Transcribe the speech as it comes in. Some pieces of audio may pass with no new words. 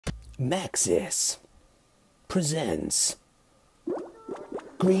Maxis presents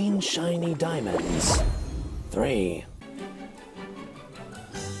Green Shiny Diamonds 3.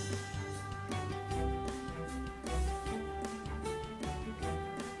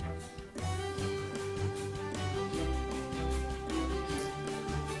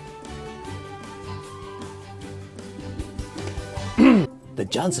 The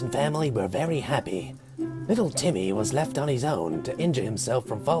Johnson family were very happy. Little Timmy was left on his own to injure himself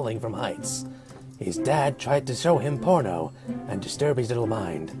from falling from heights. His dad tried to show him porno and disturb his little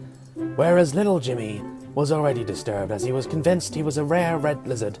mind, whereas little Jimmy was already disturbed as he was convinced he was a rare red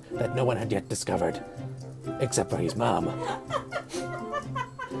lizard that no one had yet discovered. Except for his mom.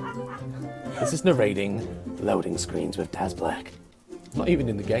 This is narrating loading screens with Daz Black. Not even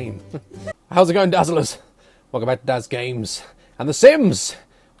in the game. How's it going, Dazzlers? Welcome back to Daz Games. And The Sims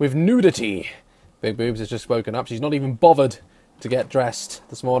with nudity. Big Boobs has just woken up. She's not even bothered to get dressed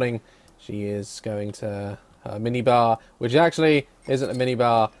this morning. She is going to her minibar, which actually isn't a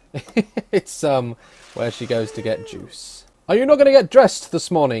minibar. It's where she goes to get juice. Are you not going to get dressed this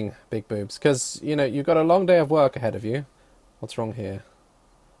morning, Big Boobs? Because, you know, you've got a long day of work ahead of you. What's wrong here?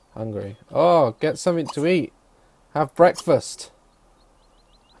 Hungry. Oh, get something to eat. Have breakfast.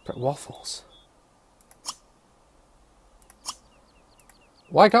 Waffles.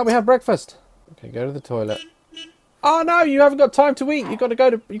 Why can't we have breakfast? Okay, go to the toilet. Oh no, you haven't got time to eat. You got to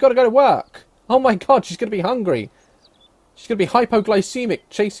go to work. Oh my god, she's gonna be hungry. She's gonna be hypoglycemic,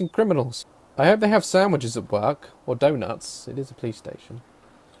 chasing criminals. I hope they have sandwiches at work or donuts. It is a police station.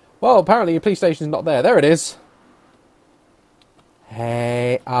 Well, apparently your police station's not there. There it is.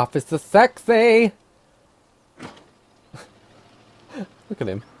 Hey, Officer Sexy. Look at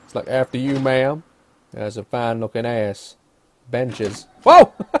him. It's like, after you, ma'am. There's a fine-looking ass. Benches.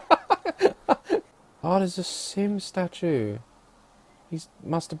 Whoa! Oh, there's a Sim statue. He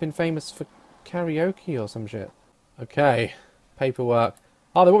must have been famous for karaoke or some shit. Okay. Paperwork.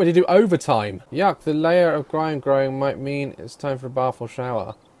 Oh, they want me to do overtime. Yuck, the layer of grime growing might mean it's time for a bath or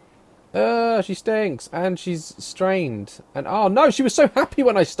shower. She stinks. And she's strained. And oh no, she was so happy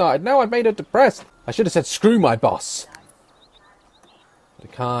when I started. Now I've made her depressed. I should have said screw my boss.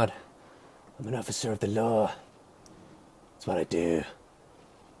 But I can't. I'm an officer of the law. That's what I do.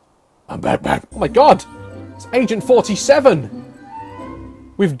 I'm Batman. Oh my god! It's Agent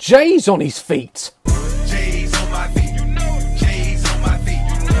 47! With J's on his feet! J's on my feet, you know. J's on my feet,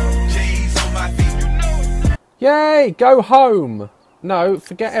 you know. J's on my feet, you know. Yay! Go home! No,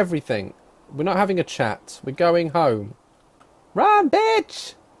 forget everything. We're not having a chat. We're going home. Run,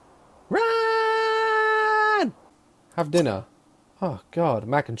 bitch! Run! Have dinner. Oh god,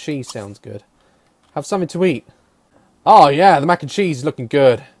 mac and cheese sounds good. Have something to eat. Oh yeah, the mac and cheese is looking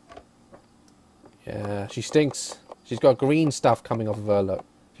good. Yeah, she stinks. She's got green stuff coming off of her, look.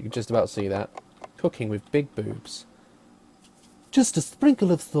 You can just about see that. Cooking with big boobs. Just a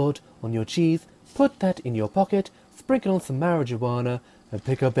sprinkle of salt on your cheese, put that in your pocket, sprinkle on some marijuana, and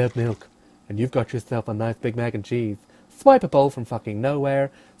pick up that milk. And you've got yourself a nice big mac and cheese. Swipe a bowl from fucking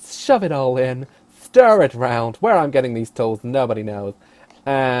nowhere, shove it all in, stir it round. Where I'm getting these tools, nobody knows.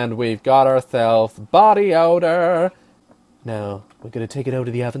 And we've got ourselves body odor. Now, we're going to take it out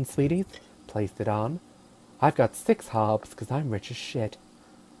of the oven, sweeties. Place it on. I've got 6 hobs because I'm rich as shit.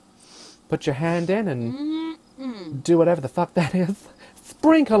 Put your hand in and do whatever the fuck that is.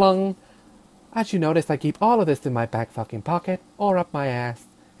 Sprinkle on. As you notice, I keep all of this in my back fucking pocket or up my ass.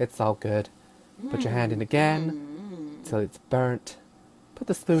 It's all good. Put your hand in again till it's burnt. Put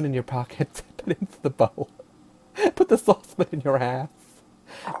the spoon in your pocket. Put it into the bowl. Put the saucepan in your ass.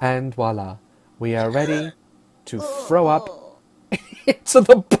 And voila. We are ready to throw up into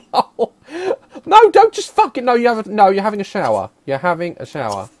the bowl. No, don't just fucking... No, you're having a shower. You're having a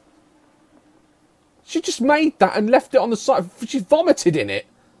shower. She just made that and left it on the side. She vomited in it.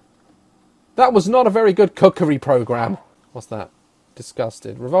 That was not a very good cookery program. What's that?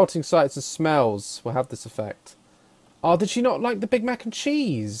 Disgusted. Revolting sights and smells will have this effect. Oh, did she not like the Big Mac and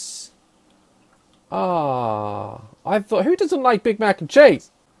cheese? Ah. I thought... Who doesn't like Big Mac and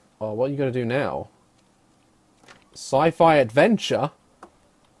cheese? Oh, what are you going to do now? Sci-fi adventure?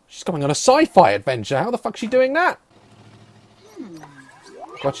 She's going on a sci-fi adventure. How the fuck's she doing that?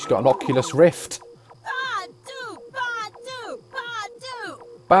 God, she's got an Oculus Rift.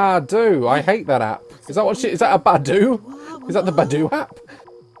 Badu. I hate that app. Is that what she... Is that a Badu? Is that the Badu app?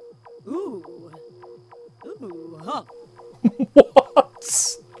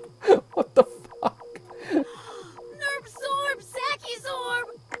 What? What the fuck?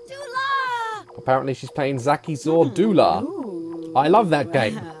 Apparently she's playing Zaki Zor Dula. I love that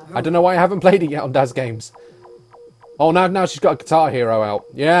game. I don't know why I haven't played it yet on Daz Games. Oh, now she's got a Guitar Hero out.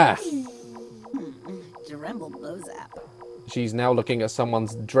 Yeah. She's now looking at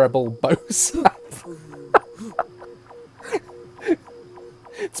someone's Dreble Bozap.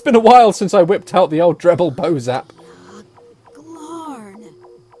 It's been a while since I whipped out the old Dreble Bozap.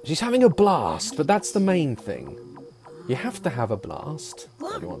 She's having a blast, but that's the main thing. You have to have a blast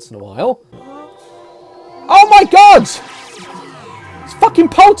every once in a while. Oh my god! This fucking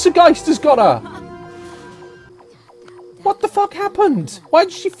poltergeist has got her! What the fuck happened? Why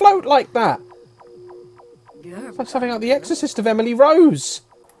did she float like that? It's like something like The Exorcist of Emily Rose.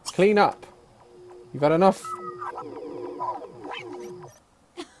 Clean up. You've had enough.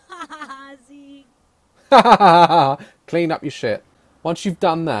 Clean up your shit. Once you've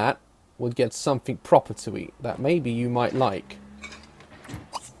done that, we'll get something proper to eat that maybe you might like.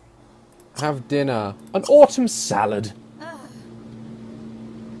 Have dinner. An autumn salad.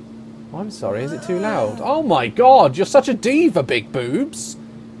 Oh, I'm sorry, is it too loud? Oh my god, you're such a diva, Big Boobs.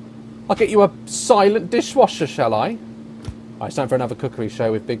 I'll get you a silent dishwasher, shall I? Alright, it's time for another cookery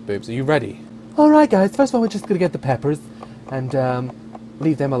show with Big Boobs. Are you ready? Alright guys, first of all we're just going to get the peppers and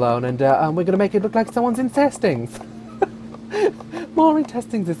leave them alone, and we're going to make it look like someone's intestines. More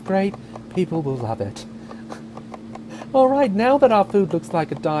intestines is great. People will love it. Alright, now that our food looks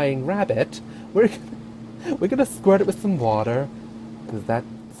like a dying rabbit, we're going to squirt it with some water, because that's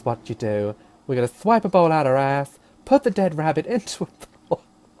what you do. We're going to swipe a bowl out our ass, put the dead rabbit into a bowl,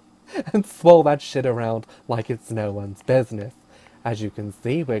 and swirl that shit around like it's no one's business. As you can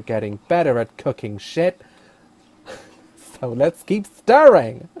see, we're getting better at cooking shit. So let's keep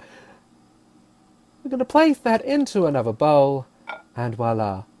stirring. We're going to place that into another bowl, and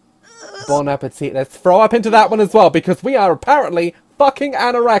voila. Bon appetit. Let's throw up into that one as well, because we are apparently fucking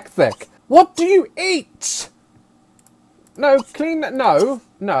anorexic. What do you eat? No, clean that. No,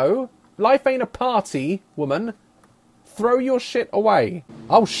 no. Life ain't a party, woman. Throw your shit away.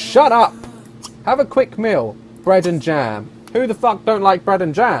 Oh, shut up. Have a quick meal. Bread and jam. Who the fuck don't like bread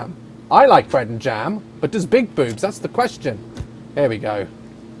and jam? I like bread and jam, but does Big Boobs? That's the question. Here we go.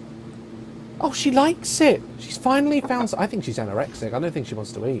 Oh, she likes it. She's finally found... I think she's anorexic. I don't think she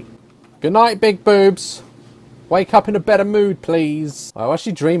wants to eat. Good night, Big Boobs. Wake up in a better mood, please. Oh, what's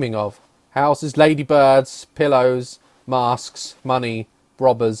she dreaming of? Houses, ladybirds, pillows, masks, money,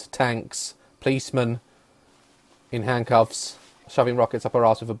 robbers, tanks, policemen in handcuffs, shoving rockets up her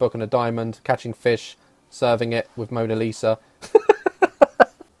ass with a book and a diamond, catching fish, serving it with Mona Lisa.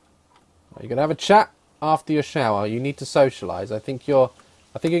 You're going to have a chat after your shower. You need to socialise. I think you're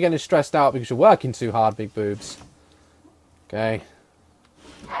getting stressed out because you're working too hard, Big Boobs. Okay.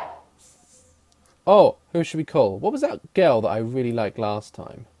 Oh, who should we call? What was that girl that I really liked last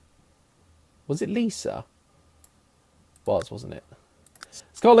time? Was it Lisa? Wasn't it?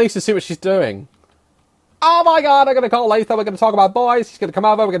 Let's call Lisa, see what she's doing. Oh my god, I'm going to call Lisa. We're going to talk about boys. She's going to come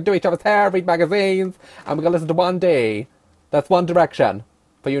over. We're going to do each other's hair, read magazines. And we're going to listen to 1D. That's One Direction.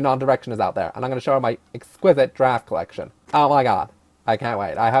 For you non-directioners out there. And I'm going to show her my exquisite draft collection. Oh my god. I can't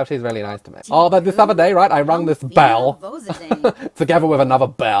wait. I hope she's really nice to me. Oh, but this other day, right, I rung this bell. Together with another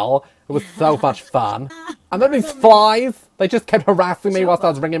bell. It was so much fun. And then these flies, they just kept harassing me whilst I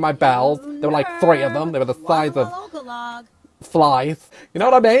was ringing my bells. There were like 3 of them. They were the size of flies. You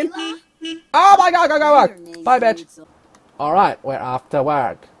know what I mean? Oh my god, go work. Bye, bitch. Alright, we're off to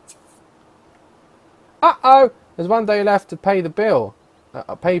work. Uh-oh. There's 1 day left to pay the bill.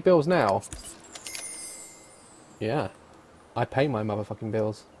 Pay bills now. Yeah. I pay my motherfucking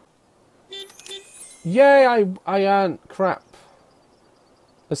bills. Yay, I earned crap.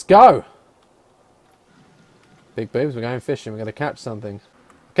 Let's go. Big Boobs, we're going fishing. We're going to catch something.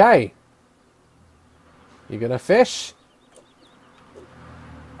 Okay. You going to fish?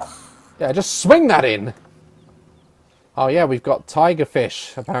 Yeah, just swing that in. Oh yeah, we've got tiger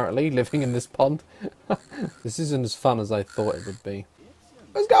fish, apparently, living in this pond. This isn't as fun as I thought it would be.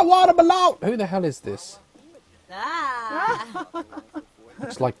 Let's go water below! Who the hell is this?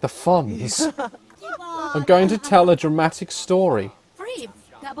 It's like the Fonz. I'm going to tell a dramatic story.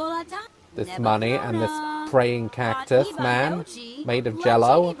 This money and this praying cactus man made of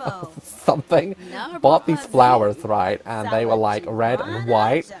jello something bought these flowers, right, and they were like red and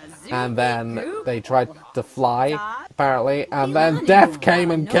white, and then they tried to fly apparently, and then death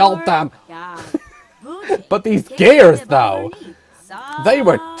came and killed them. But these gears though, they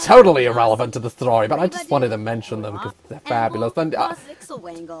were totally irrelevant to the story, but I just wanted to mention them because they're fabulous. And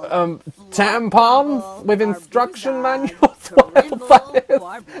tampons with instruction manuals, whatever that is.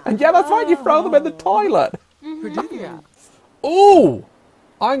 And yeah, that's right, you throw them in the toilet. Ooh!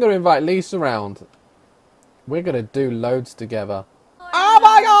 I'm going to invite Lisa around. We're going to do loads together. Oh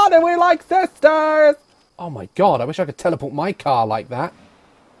my god, and we're like sisters! Oh my god, I wish I could teleport my car like that.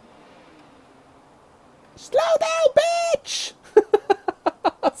 Slow down, bitch!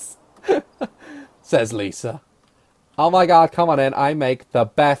 Says Lisa. Oh my god, come on in. I make the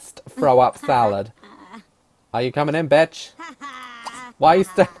best throw-up salad. Are you coming in, bitch? Why are you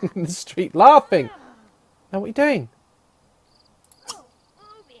standing in the street laughing? Now, what are you doing?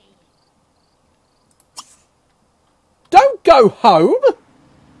 Don't go home!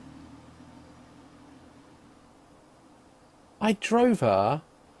 I drove her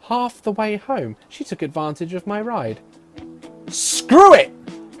half the way home. She took advantage of my ride. Screw it!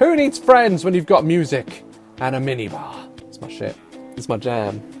 Who needs friends when you've got music and a minibar? It's my shit. It's my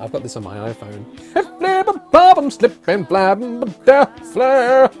jam. I've got this on my iPhone. I'm slipping, blabbing,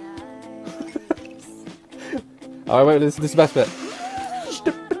 flare. Oh wait, this is the best bit.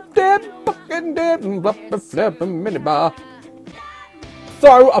 Minibar.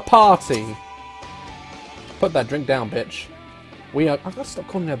 Throw a party. Put that drink down, bitch. I've got to stop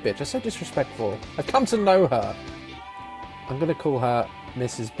calling her bitch. That's so disrespectful. I've come to know her. I'm going to call her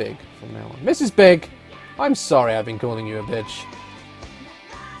Mrs. Big from now on. Mrs. Big, I'm sorry I've been calling you a bitch.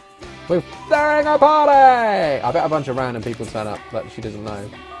 We're throwing a party! I bet a bunch of random people turn up that she doesn't know.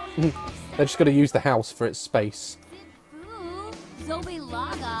 They're just got to use the house for its space.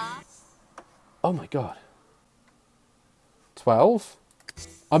 Oh my god. 12?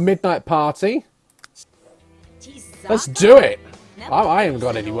 A midnight party? Let's do it! I haven't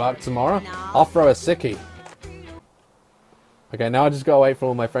got any work tomorrow. I'll throw a sickie. Okay, now I just gotta wait for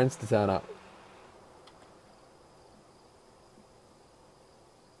all my friends to turn up.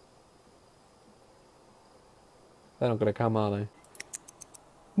 They're not gonna come, are they?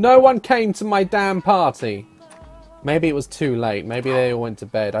 No one came to my damn party! Maybe it was too late. Maybe they all went to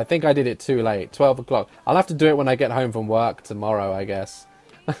bed. I think I did it too late. 12 o'clock. I'll have to do it when I get home from work tomorrow, I guess.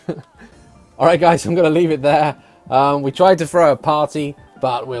 Alright guys, I'm gonna leave it there. We tried to throw a party,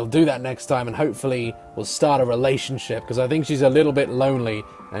 but we'll do that next time, and hopefully we'll start a relationship, because I think she's a little bit lonely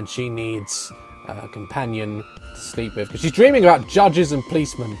and she needs a companion to sleep with, because she's dreaming about judges and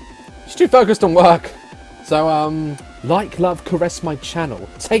policemen. She's too focused on work. So, like, love, caress my channel.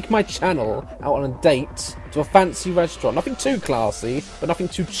 Take my channel out on a date to a fancy restaurant. Nothing too classy, but nothing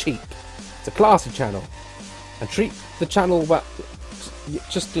too cheap. It's a classy channel. And treat the channel well.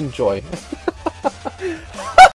 Just enjoy.